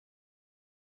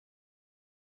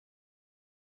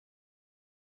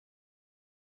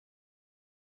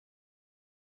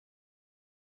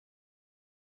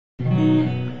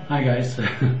Hi guys,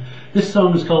 this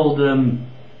song is called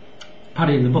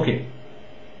Paddy in the Bucket.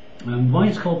 Why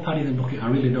it's called Paddy in the Bucket I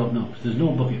really don't know, because there's no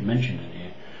bucket mentioned in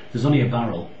here. There's only a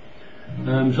barrel.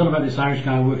 It's all about this Irish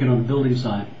guy working on a building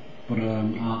site, but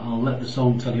I'll let the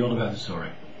song tell you all about the story.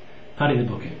 Paddy the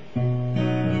Bucket.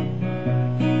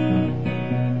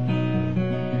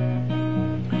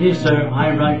 Dear sir,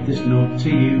 I write this note to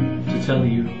you to tell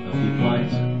you of your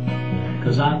plight,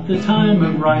 'cause at the time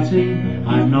of writing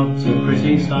I'm not a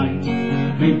pretty sight.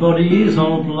 Me body is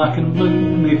all black and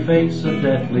blue, me face a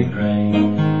deathly grey,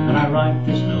 and I write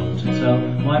this note to tell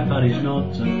why Paddy's not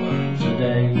at work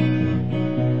today.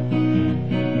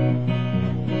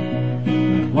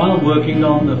 While working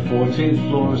on the 14th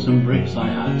floor, some bricks I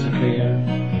had to clear,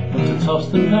 but to toss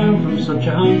them down from such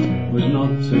a height was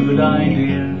not a good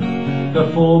idea. The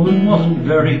foreman wasn't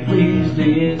very pleased,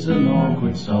 he is an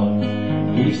awkward sod.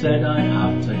 He said I'd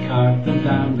have to cart them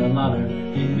down the ladder,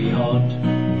 it'd be odd.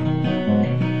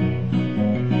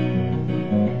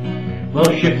 Well,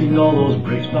 shifting all those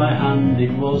bricks by hand,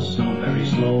 it was so very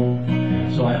slow,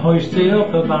 so I hoisted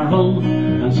up a barrel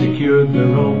and secured the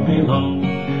rope below.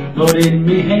 But in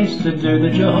me haste to do the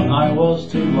job, I was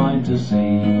too blind to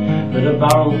see that a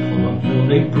barrel full of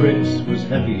building bricks was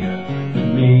heavier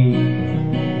than me.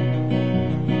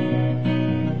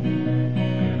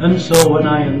 And so when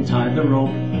I untied the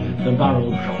rope, the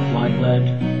barrel dropped like lead,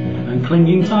 and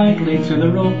clinging tightly to the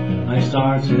rope, I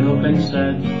started up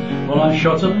instead. Well, I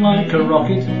shot up like a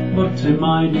rocket, but to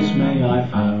my dismay I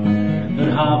found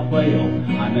that halfway up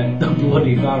I met the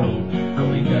bloody barrel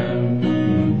going down.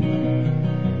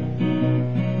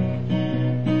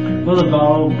 Well, the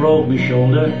barrel broke my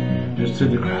shoulder, just to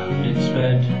the ground it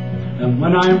sped, and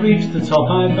when I reached the top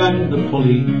I banged the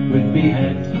pulley with me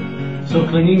head. So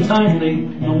clinging tightly,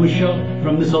 none was shot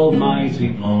from this almighty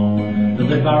blow, that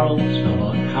the barrel fell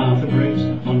like half the bricks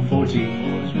on 14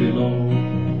 floors below.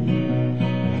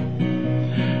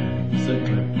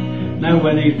 Now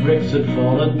when these bricks had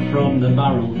fallen from the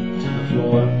barrel to the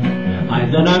floor, I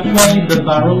then outweighed the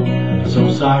barrel, so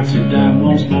started down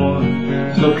once more.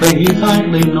 So clinging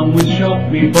tightly, none was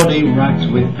shot, me body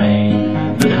racked with pain,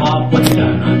 that halfway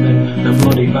down I met the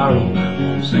bloody barrel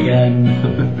once again.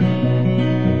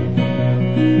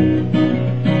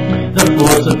 The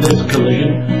force of this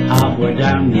collision halfway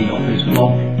down the office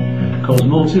block caused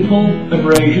multiple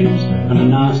abrasions and a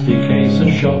nasty case of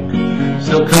shock.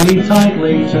 Still clinging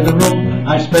tightly to the rope,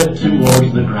 I sped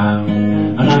towards the ground,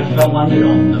 and I fell landed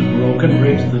on the broken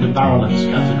bricks that the barrel had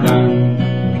scattered round.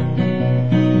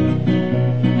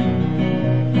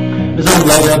 As I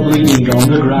lay there bleeding on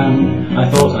the ground, I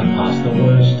thought I'd passed the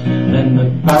worst. Then the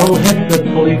barrel hit the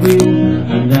pulley wheel,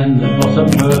 and then the bottom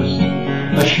burst.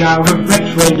 A shower of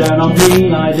bricks rained down on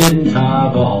me, I didn't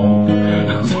have a home.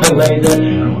 As I lay there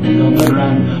groaning on the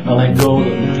ground, I let go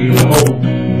the feel of hope.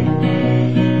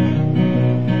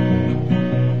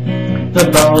 The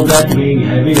barrel then being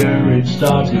heavier, it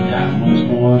started down once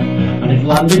more, and it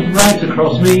landed right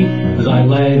across me as I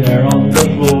lay there on the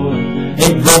floor.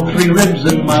 It broke 3 ribs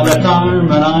in my left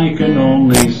arm, and I can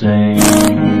only say,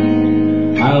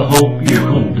 I'll hope you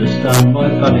understand why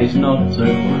Paddy's not at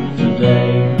work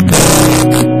today.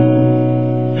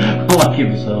 I like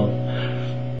yourself.